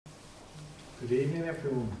Good evening,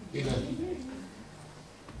 everyone.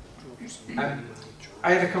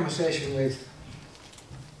 I had a conversation with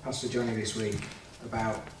Pastor Johnny this week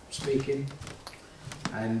about speaking,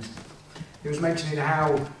 and he was mentioning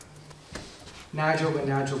how when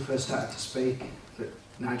Nigel first started to speak, that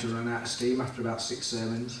Nigel ran out of steam after about 6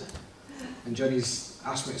 sermons, and Johnny's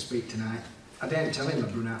asked me to speak tonight. I didn't tell him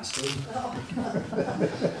I'd run out of steam.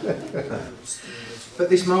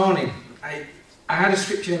 But this morning, I had a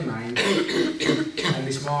scripture in mind, and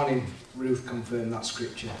this morning Ruth confirmed that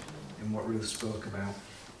scripture in what Ruth spoke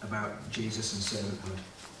about Jesus and servanthood.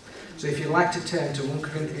 So if you'd like to turn to 1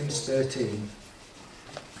 Corinthians 13,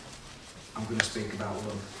 I'm going to speak about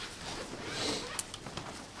love.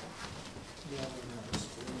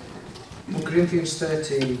 1 Corinthians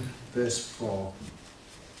 13, verse 4.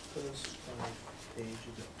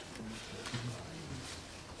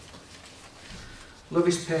 Love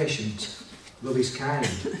is patient, love is kind,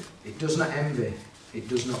 it does not envy, it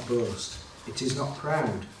does not boast, it is not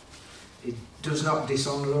proud, it does not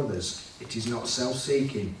dishonour others, it is not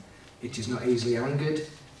self-seeking, it is not easily angered,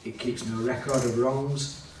 it keeps no record of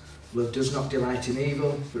wrongs. Love does not delight in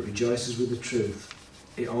evil, but rejoices with the truth.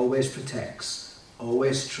 It always protects,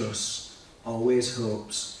 always trusts, always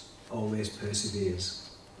hopes, always perseveres.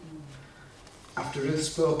 After Ruth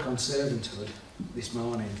spoke on servanthood this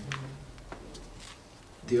morning,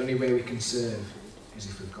 the only way we can serve is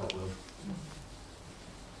if we've got love.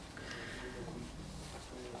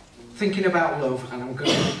 Thinking about love, and I'm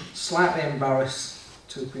going to slightly embarrass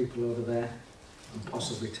 2 people over there, and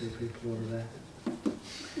possibly 2 people over there.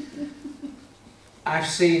 I've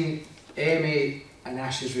seen Amy and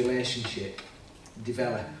Ash's relationship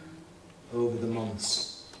develop over the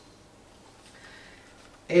months.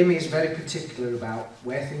 Amy is very particular about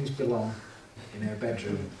where things belong in her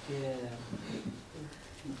bedroom.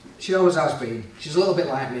 She always has been. She's a little bit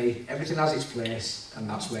like me. Everything has its place, and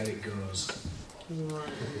that's where it goes.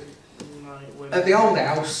 At the old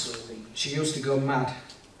house, she used to go mad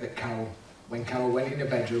at Carol when Carol went in her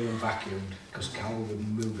bedroom and vacuumed, because Carol would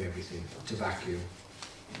move everything to vacuum.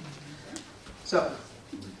 So,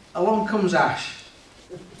 along comes Ash.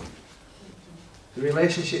 The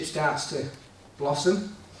relationship starts to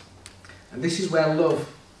blossom, and this is where love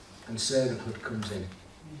and servanthood comes in.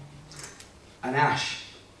 And Ash,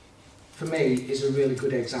 for me, is a really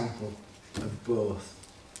good example of both.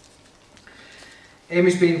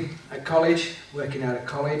 Amy's been at college, working out at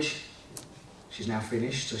college. She's now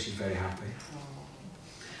finished, so she's very happy.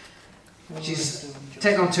 She's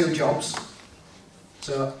taken on 2 jobs.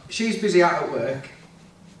 So she's busy out at work.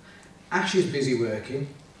 Ash is busy working,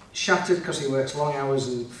 shattered because he works long hours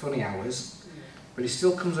and funny hours, but he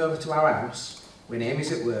still comes over to our house when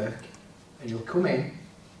Amy's at work, and he'll come in,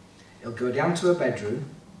 he'll go down to her bedroom,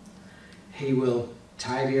 he will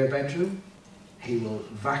tidy her bedroom, he will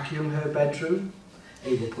vacuum her bedroom,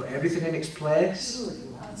 he will put everything in its place.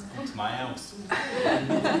 It's my house.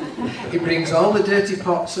 He brings all the dirty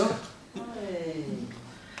pots up,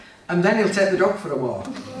 and then he'll take the dog for a walk.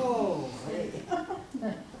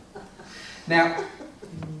 Now,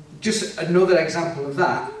 just another example of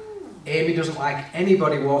that, Amy doesn't like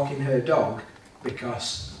anybody walking her dog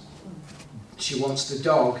because she wants the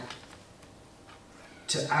dog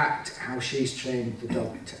to act how she's trained the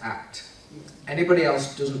dog to act. Anybody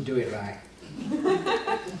else doesn't do it right.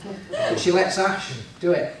 But she lets Ash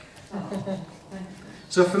do it.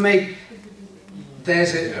 So for me,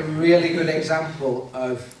 there's a really good example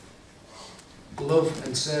of love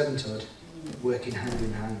and servanthood working hand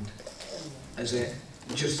in hand as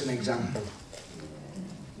just an example.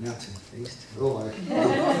 Nothing, these 2.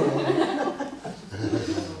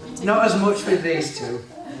 Not as much with these 2.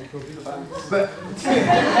 But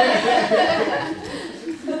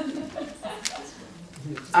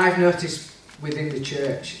I've noticed within the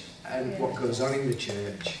church and what goes on in the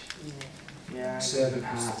church, servant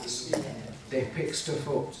hearts, they pick stuff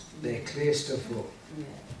up, they clear stuff up,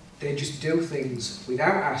 they just do things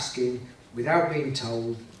without asking, without being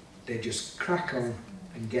told, they just crack on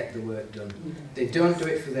and get the work done. They don't do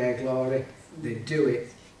it for their glory, they do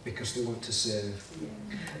it because they want to serve.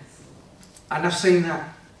 And I've seen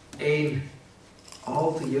that in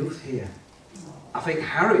all the youth here. I think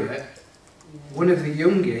Harriet, one of the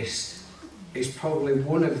youngest, is probably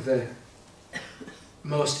one of the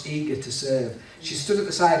most eager to serve. She stood at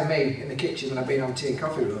the side of me in the kitchen when I've been on tea and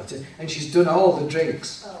coffee rota, and she's done all the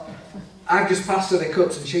drinks. I've just passed her the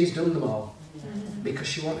cups and she's done them all because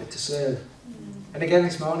she wanted to serve. And again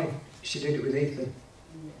this morning, she did it with Ethan,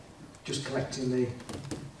 just collecting the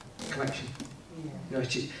collection. You know,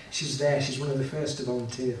 she's there, she's one of the first to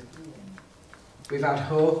volunteer. We've had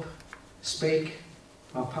Hope speak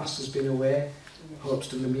Our pastor's been away. Hope's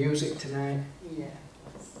done the music tonight.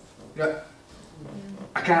 Yeah.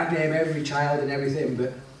 I can't name every child and everything,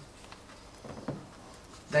 but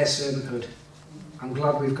their servanthood. I'm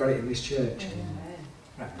glad we've got it in this church.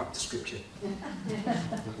 Right, back to scripture.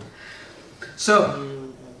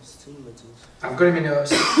 So, I've got in my notes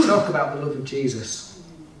to talk about the love of Jesus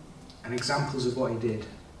and examples of what he did.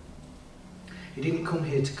 He didn't come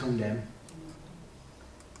here to condemn.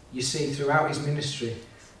 You see, throughout his ministry,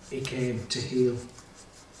 he came to heal,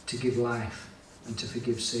 to give life, and to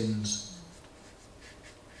forgive sins.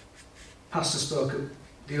 Pastor spoke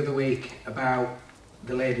the other week about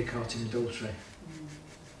the lady caught in adultery.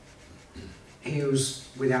 He who was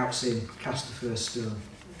without sin cast the first stone.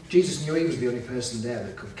 Jesus knew he was the only person there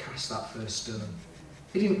that could cast that first stone.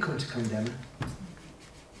 He didn't come to condemn her.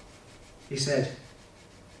 He said,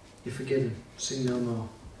 "You're forgiven, sin no more,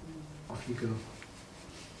 off you go."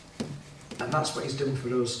 And that's what he's done for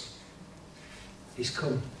us. He's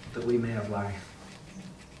come that we may have life.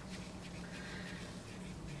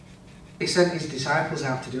 He sent his disciples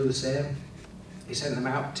out to do the same. He sent them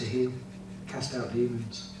out to heal, cast out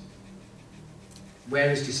demons. We're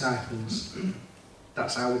his disciples.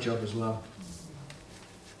 That's our job as well.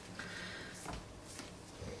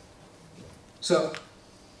 So,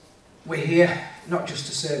 we're here not just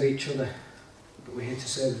to serve each other, but we're here to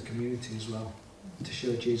serve the community as well, to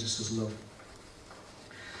show Jesus' love.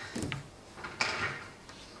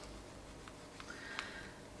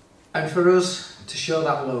 And for us to show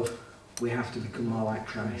that love, we have to become more like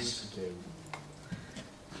Christ.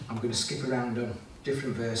 I'm going to skip around on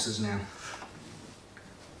different verses now.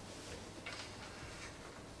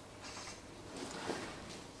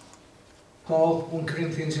 Paul, 1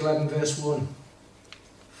 Corinthians 11 verse 1.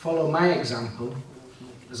 Follow my example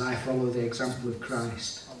as I follow the example of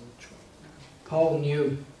Christ. Paul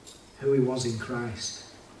knew who he was in Christ.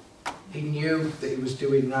 He knew that he was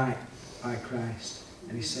doing right by Christ.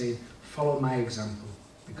 And he's saying, follow my example,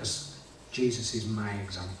 because Jesus is my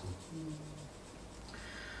example.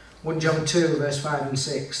 1 John 2 verse 5 and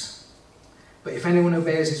 6. But if anyone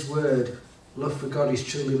obeys his word, love for God is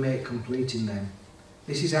truly made complete in them.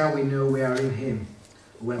 This is how we know we are in him.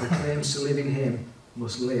 Whoever claims to live in him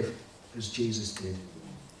must live as Jesus did.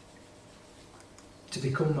 To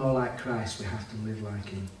become more like Christ, we have to live like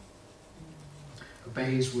him.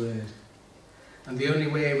 Obey his word. And the only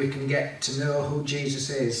way we can get to know who Jesus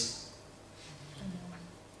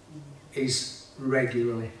is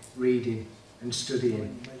regularly reading and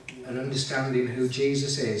studying and understanding who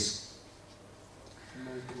Jesus is.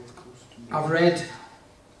 I've read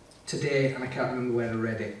today, and I can't remember where I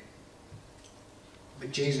read it,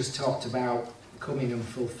 but Jesus talked about coming and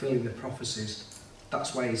fulfilling the prophecies.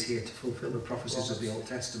 That's why he's here, to fulfill the prophecies of the Old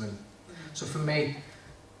Testament. So for me,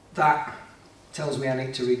 that tells me I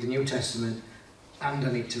need to read the New Testament and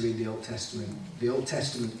I need to read the Old Testament. The Old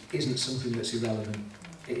Testament isn't something that's irrelevant.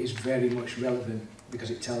 It is very much relevant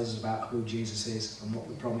because it tells us about who Jesus is and what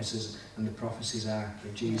the promises and the prophecies are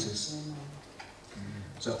of Jesus.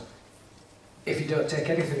 So, if you don't take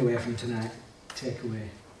anything away from tonight, take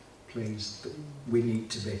away, please, that we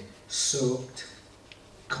need to be soaked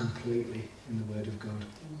completely in the Word of God.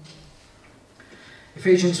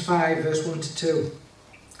 Ephesians 5 verse 1 to 2.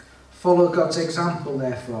 Follow God's example,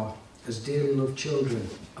 therefore, as dearly loved children,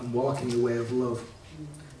 and walk in the way of love,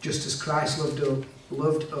 just as Christ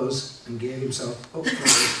loved us and gave himself up for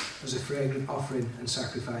us as a fragrant offering and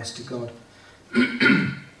sacrifice to God.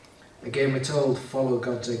 Again, we're told, follow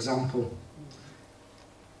God's example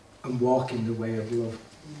and walk in the way of love.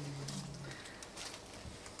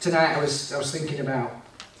 Tonight I was thinking about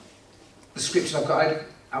the scriptures I've got. I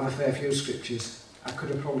have a fair few scriptures. I could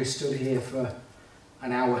have probably stood here for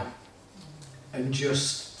an hour and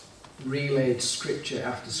just relayed scripture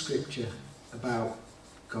after scripture about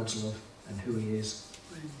God's love and who he is.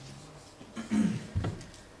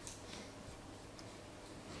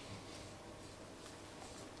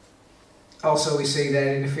 Also, we see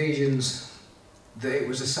there in Ephesians that it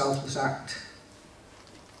was a selfless act.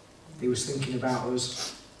 He was thinking about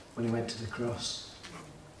us when he went to the cross.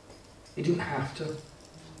 He didn't have to.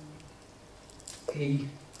 He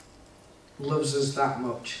loves us that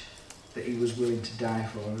much that he was willing to die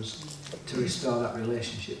for us, to restore that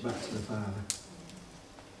relationship back to the Father.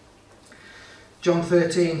 John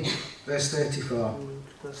 13 verse 34.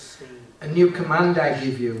 A new command I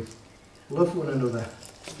give you, love one another.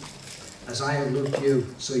 As I have loved you,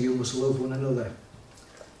 so you must love one another.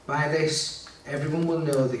 By this, everyone will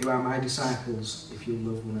know that you are my disciples, if you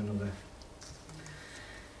love one another.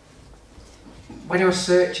 When I was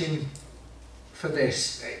searching for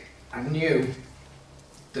this, I knew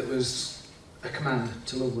there was a command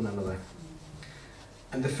to love one another.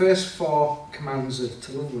 And the first 4 commands of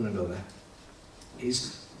to love one another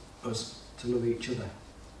is us to love each other,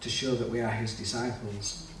 to show that we are his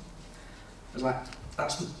disciples. And like,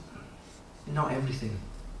 that's not everything.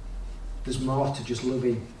 There's more to just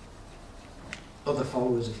loving other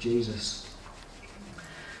followers of Jesus.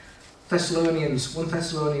 1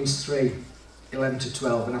 Thessalonians 3, 11 to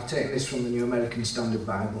 12, and I've taken this from the New American Standard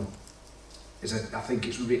Bible. I think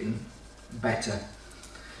it's written better.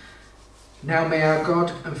 Now may our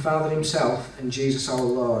God and Father himself and Jesus our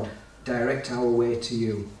Lord direct our way to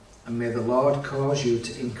you, and may the Lord cause you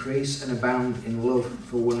to increase and abound in love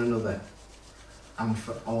for one another and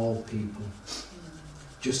for all people,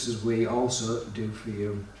 just as we also do for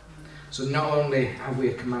you. So not only have we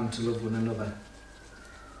a command to love one another,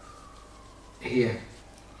 here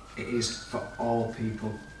it is for all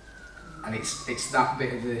people. And it's that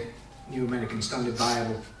bit of the New American Standard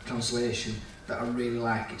Bible translation that I really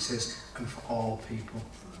like. It says, and for all people.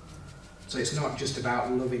 So it's not just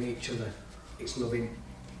about loving each other, it's loving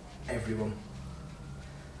everyone.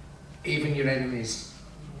 Even your enemies.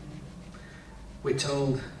 We're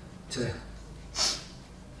told to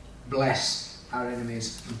bless our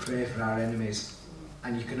enemies and pray for our enemies,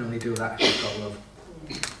 and you can only do that if you've got love.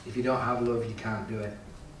 If you don't have love, you can't do it.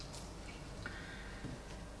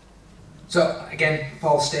 So again,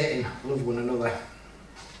 Paul's stating, love one another.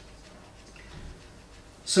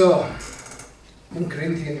 So 1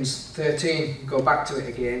 Corinthians 13, go back to it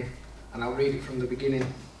again, and I'll read it from the beginning.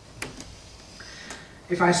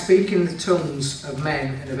 If I speak in the tongues of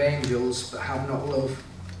men and of angels, but have not love,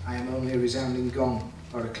 I am only a resounding gong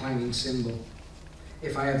or a clanging cymbal.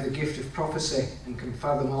 If I have the gift of prophecy and can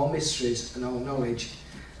fathom all mysteries and all knowledge,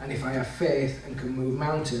 and if I have faith and can move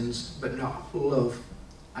mountains, but not love,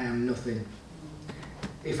 I am nothing.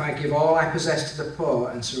 If I give all I possess to the poor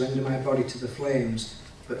and surrender my body to the flames,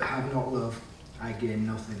 but have not love, I gain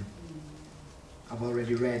nothing. I've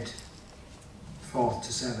already read 4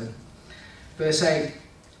 to 7. Verse 8,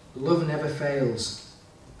 love never fails,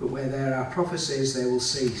 but where there are prophecies they will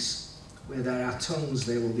cease. Where there are tongues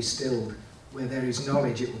they will be stilled. Where there is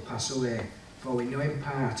knowledge it will pass away. For we know in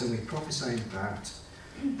part and we prophesy in part.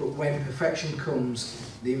 But when perfection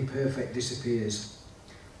comes, the imperfect disappears.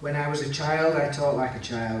 When I was a child, I talked like a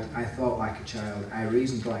child, I thought like a child, I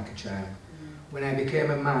reasoned like a child. When I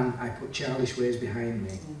became a man, I put childish ways behind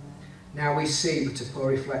me. Now we see but a poor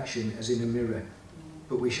reflection as in a mirror,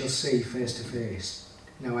 but we shall see face to face.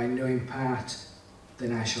 Now I know in part,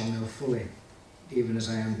 then I shall know fully, even as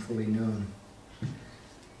I am fully known.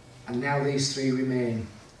 And now these 3 remain,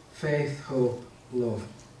 faith, hope, love,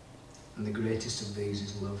 and the greatest of these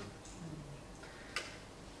is love.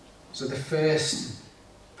 So the first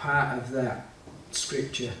part of that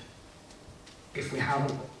scripture, if we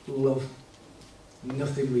haven't love,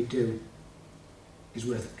 nothing we do is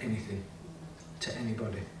worth anything to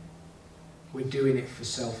anybody. We're doing it for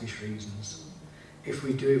selfish reasons. If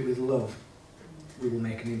we do it with love, we will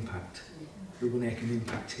make an impact. We will make an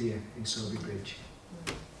impact here in Soby Bridge.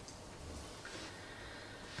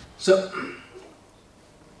 So,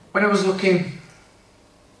 when I was looking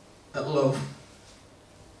at love,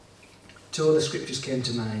 2 other scriptures came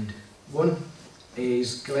to mind. One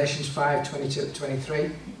is Galatians 5,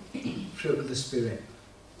 22-23, fruit of the Spirit.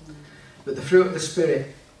 But the fruit of the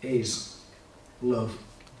Spirit is love,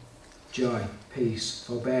 joy, peace,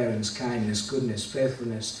 forbearance, kindness, goodness,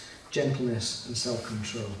 faithfulness, gentleness and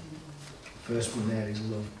self-control. First one there is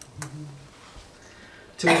love.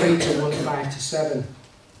 2 Peter 1, 5-7.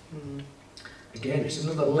 Again, it's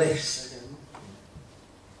another list,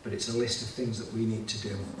 but it's a list of things that we need to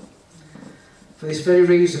do. For this very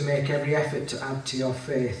reason, make every effort to add to your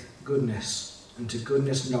faith goodness, and to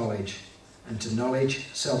goodness knowledge, and to knowledge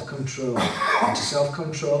self-control, and to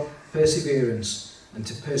self-control perseverance, and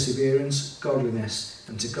to perseverance godliness,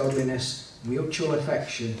 and to godliness mutual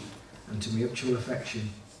affection, and to mutual affection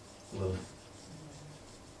love.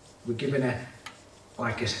 We're given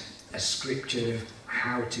a scripture of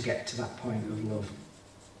how to get to that point of love.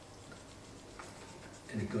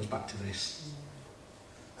 And it goes back to this.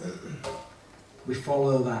 We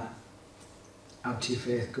follow that. Add to your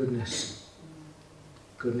faith goodness.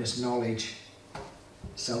 Goodness, knowledge,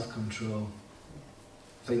 self-control.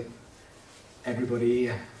 I think everybody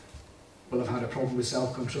here will have had a problem with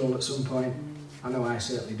self-control at some point. I know I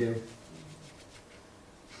certainly do.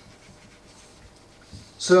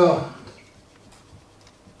 So,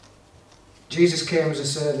 Jesus came as a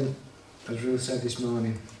servant, as Ruth said this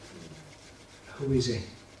morning. Who is he?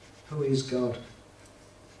 Who is God?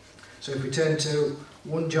 So if we turn to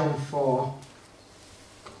 1 John 4.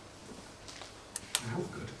 Oh,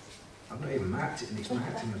 good. I've I've not even marked it, and it's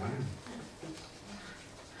marked in the Bible.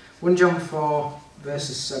 1 John 4,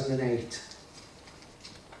 verses 7 and 8.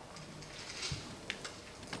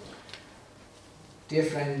 Dear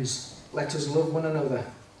friends, let us love one another,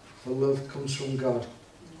 for love comes from God.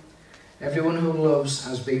 Everyone who loves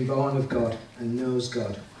has been born of God and knows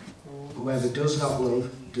God. Whoever does not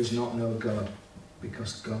love does not know God,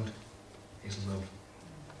 because God is love.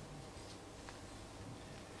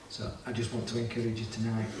 So I just want to encourage you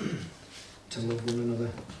tonight to love one another,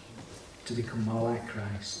 to become more like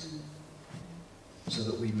Christ, so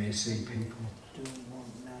that we may see people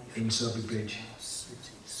in Sober Bridge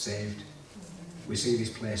saved. We see this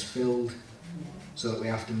place filled, so that we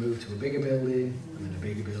have to move to a bigger building, and then a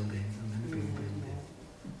bigger building, and then a bigger building.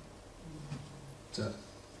 So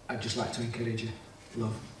I'd just like to encourage you,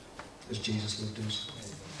 love as Jesus loved us.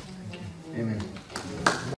 Thank you. Amen.